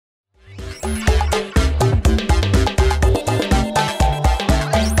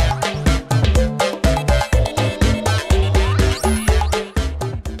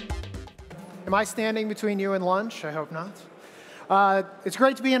I standing between you and lunch? I hope not. It's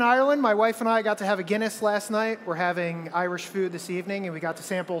great to be in Ireland. My wife and I got to have a Guinness last night. We're having Irish food this evening, and we got to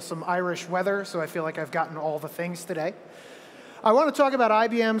sample some Irish weather, so I feel like I've gotten all the things today. I want to talk about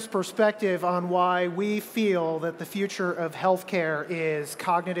IBM's perspective on why we feel that the future of healthcare is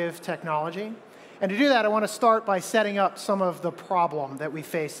cognitive technology. And to do that, I want to start by setting up some of the problem that we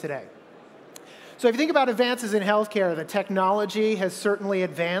face today. So if you think about advances in healthcare, the technology has certainly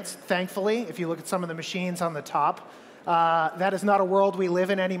advanced, thankfully. If you look at some of the machines on the top, that is not a world we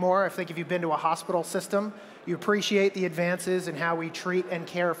live in anymore. I think if you've been to a hospital system, you appreciate the advances in how we treat and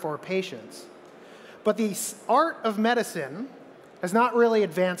care for patients. But the art of medicine has not really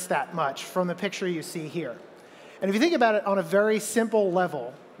advanced that much from the picture you see here. And if you think about it on a very simple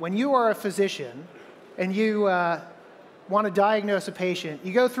level, when you are a physician and you want to diagnose a patient,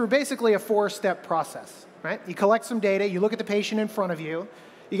 you go through basically a four-step process, right? You collect some data, you look at the patient in front of you,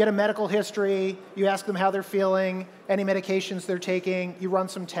 you get a medical history, you ask them how they're feeling, any medications they're taking, you run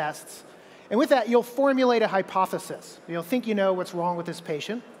some tests. And with that, you'll formulate a hypothesis. You'll think you know what's wrong with this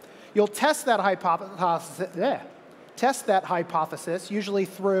patient. You'll test that hypothesis, usually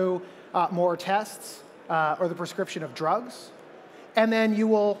through more tests or the prescription of drugs. And then you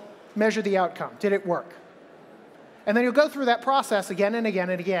will measure the outcome. Did it work? And then you'll go through that process again and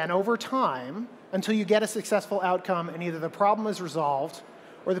again and again over time until you get a successful outcome and either the problem is resolved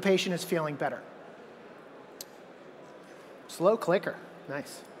or the patient is feeling better. Slow clicker.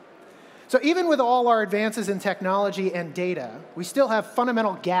 Nice. So even with all our advances in technology and data, we still have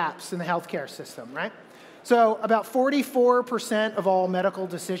fundamental gaps in the healthcare system, right? So about 44% of all medical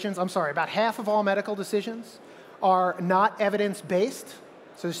decisions, about half of all medical decisions are not evidence-based.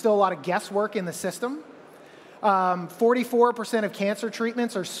 So there's still a lot of guesswork in the system. 44% of cancer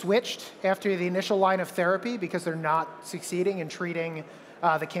treatments are switched after the initial line of therapy because they're not succeeding in treating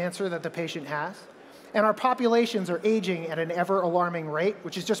the cancer that the patient has. And our populations are aging at an ever-alarming rate,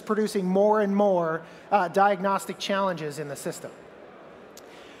 which is just producing more and more diagnostic challenges in the system.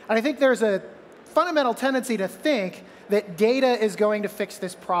 And I think there's a fundamental tendency to think that data is going to fix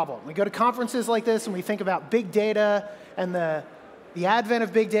this problem. We go to conferences like this and we think about big data and the advent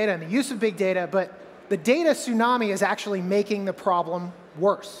of big data and the use of big data, but the data tsunami is actually making the problem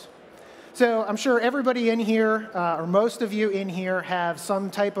worse. So I'm sure everybody in here, or most of you in here, have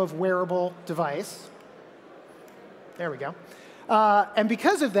some type of wearable device. There we go. And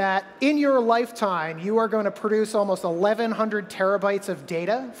because of that, in your lifetime, you are going to produce almost 1,100 terabytes of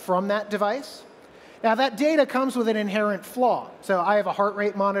data from that device. Now, that data comes with an inherent flaw. So I have a heart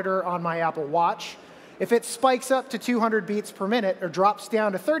rate monitor on my Apple Watch. If it spikes up to 200 beats per minute or drops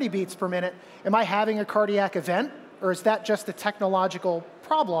down to 30 beats per minute, am I having a cardiac event? Or is that just a technological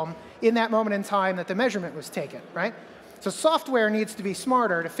problem in that moment in time that the measurement was taken, right? So software needs to be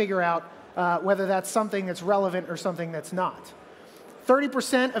smarter to figure out whether that's something that's relevant or something that's not.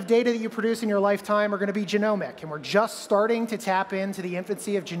 30% of data that you produce in your lifetime are going to be genomic, and we're just starting to tap into the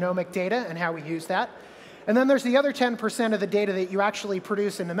infancy of genomic data and how we use that. And then there's the other 10% of the data that you actually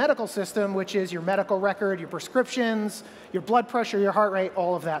produce in the medical system, which is your medical record, your prescriptions, your blood pressure, your heart rate,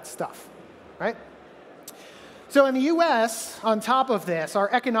 all of that stuff, right? So in the US, on top of this,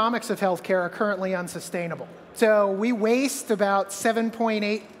 our economics of healthcare are currently unsustainable. So we waste about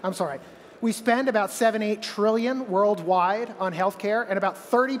we spend about 7-8 trillion worldwide on healthcare, and about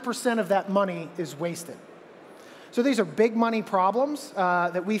 30% of that money is wasted. So these are big money problems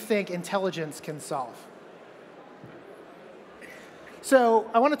that we think intelligence can solve. So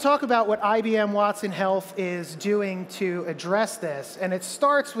I want to talk about what IBM Watson Health is doing to address this, and it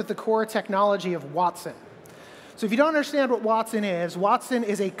starts with the core technology of Watson. So if you don't understand what Watson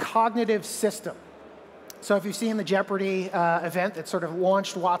is a cognitive system. So if you've seen the Jeopardy event that sort of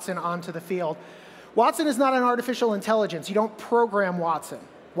launched Watson onto the field, Watson is not an artificial intelligence. You don't program Watson.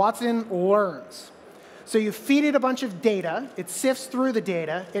 Watson learns. So you feed it a bunch of data. It sifts through the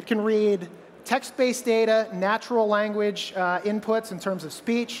data. It can read text-based data, natural language inputs in terms of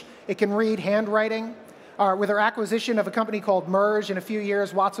speech. It can read handwriting. With our acquisition of a company called Merge, in a few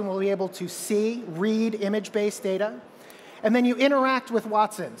years, Watson will be able to read image-based data. And then you interact with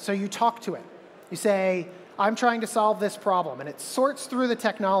Watson. So you talk to it. You say, I'm trying to solve this problem. And it sorts through the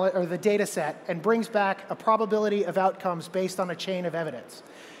technology or the data set and brings back a probability of outcomes based on a chain of evidence.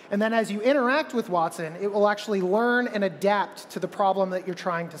 And then as you interact with Watson, it will actually learn and adapt to the problem that you're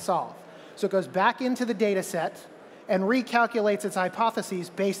trying to solve. So it goes back into the data set and recalculates its hypotheses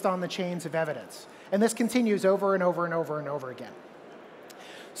based on the chains of evidence. And this continues over and over and over and over again.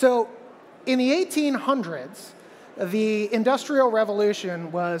 So in the 1800s, the Industrial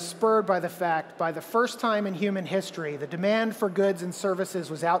Revolution was spurred by the fact, by the first time in human history, the demand for goods and services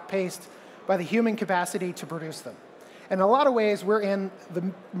was outpaced by the human capacity to produce them. And in a lot of ways, we're in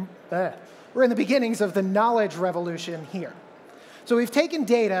the beginnings of the knowledge revolution here. So we've taken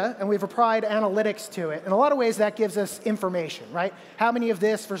data and we've applied analytics to it. In a lot of ways, that gives us information, right? How many of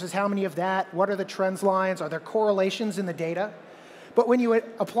this versus how many of that? What are the trends lines? Are there correlations in the data? But when you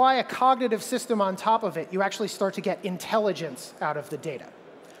apply a cognitive system on top of it, you actually start to get intelligence out of the data.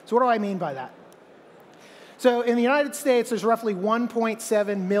 So what do I mean by that? So in the United States, there's roughly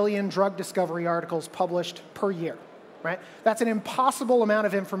 1.7 million drug discovery articles published per year, right? That's an impossible amount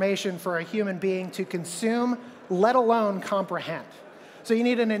of information for a human being to consume, let alone comprehend. So you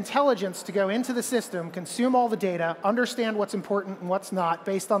need an intelligence to go into the system, consume all the data, understand what's important and what's not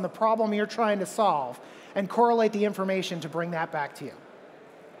based on the problem you're trying to solve, and correlate the information to bring that back to you.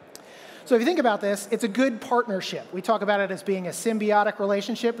 So if you think about this, it's a good partnership. We talk about it as being a symbiotic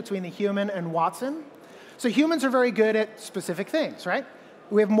relationship between the human and Watson. So humans are very good at specific things, right?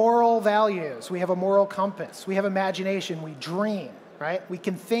 We have moral values. We have a moral compass. We have imagination. We dream, right? We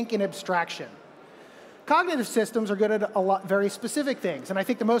can think in abstraction. Cognitive systems are good at a lot very specific things. And I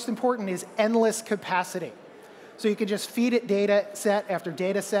think the most important is endless capacity. So you can just feed it data set after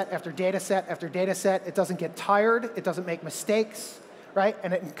data set after data set after data set. It doesn't get tired. It doesn't make mistakes, right?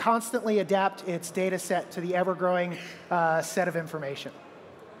 And it can constantly adapt its data set to the ever-growing set of information.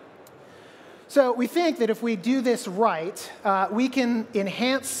 So we think that if we do this right, we can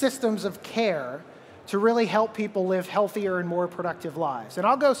enhance systems of care to really help people live healthier and more productive lives. And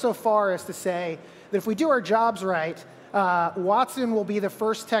I'll go so far as to say that if we do our jobs right, Watson will be the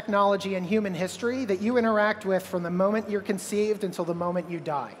first technology in human history that you interact with from the moment you're conceived until the moment you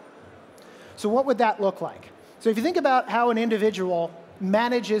die. So what would that look like? So if you think about how an individual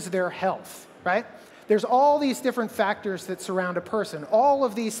manages their health, right? There's all these different factors that surround a person. All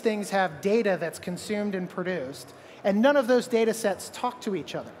of these things have data that's consumed and produced, and none of those data sets talk to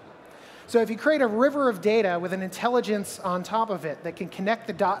each other. So if you create a river of data with an intelligence on top of it that can connect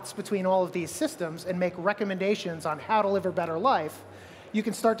the dots between all of these systems and make recommendations on how to live a better life, you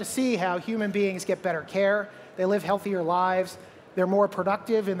can start to see how human beings get better care, they live healthier lives, they're more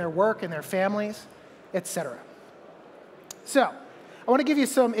productive in their work and their families, etc. So I want to give you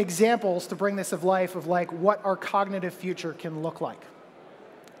some examples to bring this to life of like what our cognitive future can look like.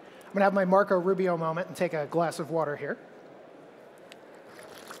 I'm going to have my Marco Rubio moment and take a glass of water here.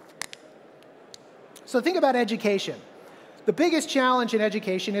 So think about education. The biggest challenge in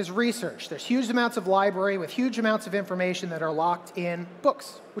education is research. There's huge amounts of library with huge amounts of information that are locked in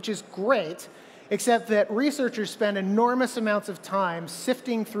books, which is great, except that researchers spend enormous amounts of time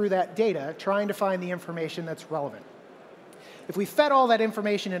sifting through that data, trying to find the information that's relevant. If we fed all that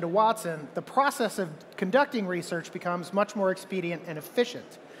information into Watson, the process of conducting research becomes much more expedient and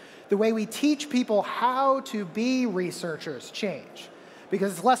efficient. The way we teach people how to be researchers change,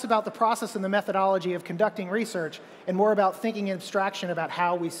 because it's less about the process and the methodology of conducting research and more about thinking in abstraction about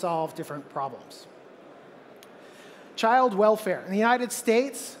how we solve different problems. Child welfare. In the United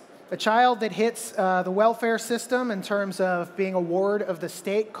States, a child that hits the welfare system in terms of being a ward of the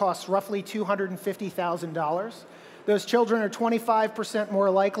state costs roughly $250,000. Those children are 25%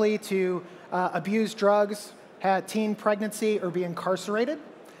 more likely to abuse drugs, have teen pregnancy, or be incarcerated.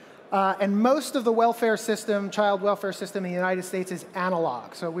 And most of the welfare system, child welfare system in the United States is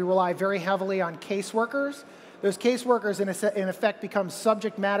analog. So we rely very heavily on caseworkers. Those caseworkers, in effect, become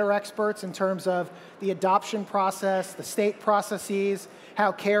subject matter experts in terms of the adoption process, the state processes,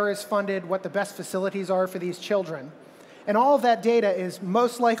 how care is funded, what the best facilities are for these children. And all of that data is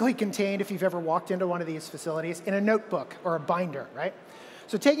most likely contained, if you've ever walked into one of these facilities, in a notebook or a binder, right?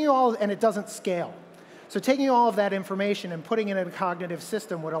 So taking all, and it doesn't scale. So taking all of that information and putting it in a cognitive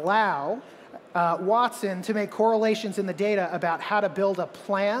system would allow Watson to make correlations in the data about how to build a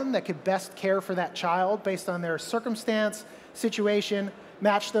plan that could best care for that child based on their circumstance, situation,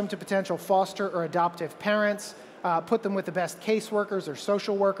 match them to potential foster or adoptive parents, put them with the best caseworkers or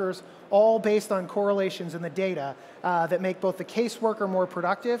social workers, all based on correlations in the data that make both the caseworker more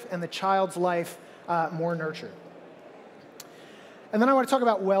productive and the child's life more nurtured. And then I want to talk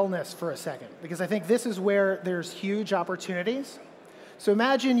about wellness for a second, because I think this is where there's huge opportunities. So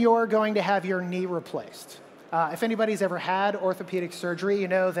imagine you're going to have your knee replaced. If anybody's ever had orthopedic surgery, you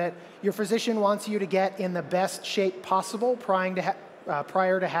know that your physician wants you to get in the best shape possible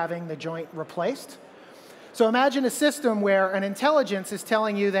prior to having the joint replaced. So imagine a system where an intelligence is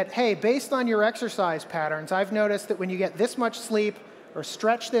telling you that, hey, based on your exercise patterns, I've noticed that when you get this much sleep, or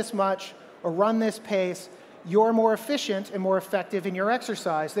stretch this much, or run this pace, you're more efficient and more effective in your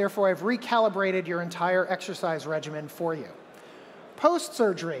exercise. Therefore, I've recalibrated your entire exercise regimen for you.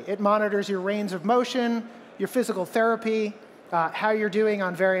 Post-surgery, it monitors your range of motion, your physical therapy, how you're doing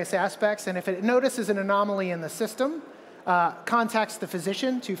on various aspects, and if it notices an anomaly in the system, contacts the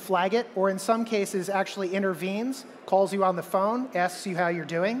physician to flag it, or in some cases actually intervenes, calls you on the phone, asks you how you're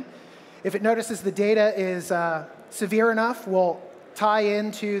doing. If it notices the data is severe enough, we'll tie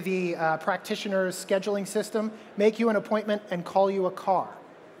into the practitioner's scheduling system, make you an appointment, and call you a car.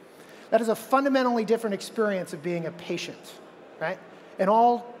 That is a fundamentally different experience of being a patient, right? And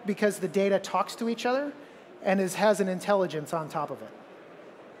all because the data talks to each other and has an intelligence on top of it.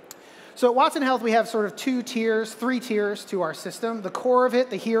 So at Watson Health, we have sort of three tiers to our system. The core of it,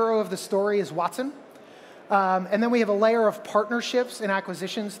 the hero of the story, is Watson. And then we have a layer of partnerships and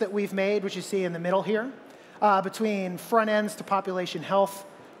acquisitions that we've made, which you see in the middle here, between front ends to population health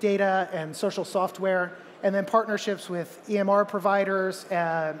data and social software, and then partnerships with EMR providers,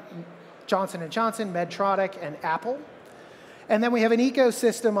 Johnson & Johnson, Medtronic, and Apple. And then we have an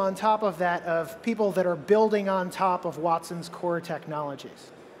ecosystem on top of that of people that are building on top of Watson's core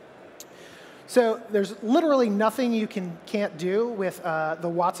technologies. So there's literally nothing you can't do with the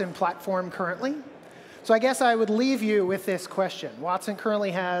Watson platform currently. So I guess I would leave you with this question. Watson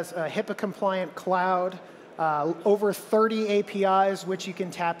currently has a HIPAA-compliant cloud, over 30 APIs which you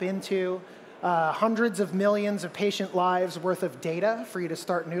can tap into, hundreds of millions of patient lives worth of data for you to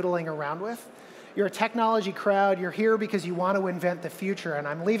start noodling around with. You're a technology crowd. You're here because you want to invent the future. And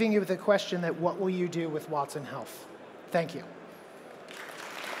I'm leaving you with the question that what will you do with Watson Health? Thank you.